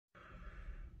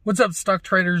What's up, stock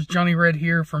traders? Johnny Red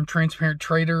here from Transparent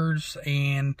Traders,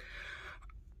 and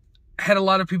I had a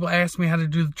lot of people ask me how to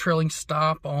do the trailing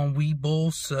stop on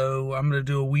Webull, so I'm going to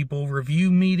do a Webull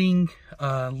review meeting,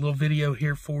 a little video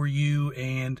here for you,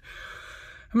 and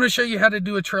I'm going to show you how to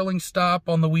do a trailing stop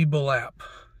on the Webull app.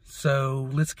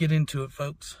 So let's get into it,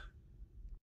 folks.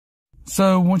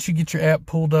 So once you get your app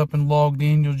pulled up and logged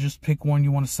in, you'll just pick one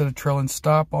you want to set a trailing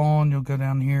stop on. You'll go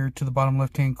down here to the bottom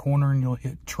left-hand corner and you'll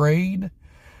hit trade.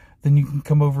 Then you can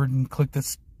come over and click the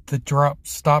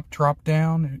stop drop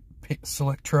down and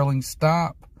select trailing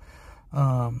stop.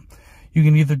 You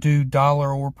can either do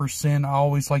dollar or percent. I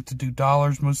always like to do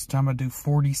dollars. Most of the time I do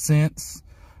 40 cents.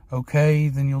 Okay,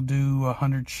 then you'll do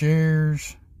 100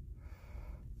 shares.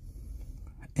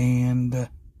 And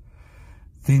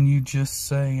then you just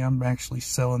say, I'm actually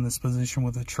selling this position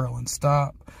with a trailing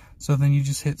stop. So then you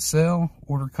just hit sell,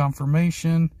 order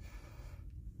confirmation,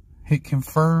 hit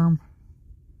confirm.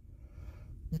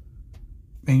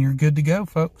 And you're good to go,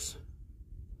 folks.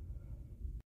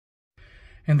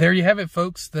 And there you have it,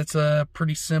 folks. That's a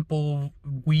pretty simple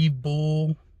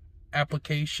Webull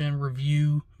application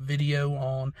review video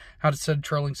on how to set a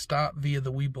trailing stop via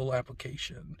the Webull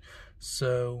application.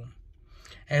 So,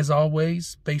 as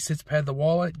always, base hits pad the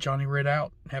wallet. Johnny Red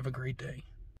out. Have a great day.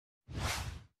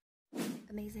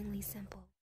 Amazingly simple.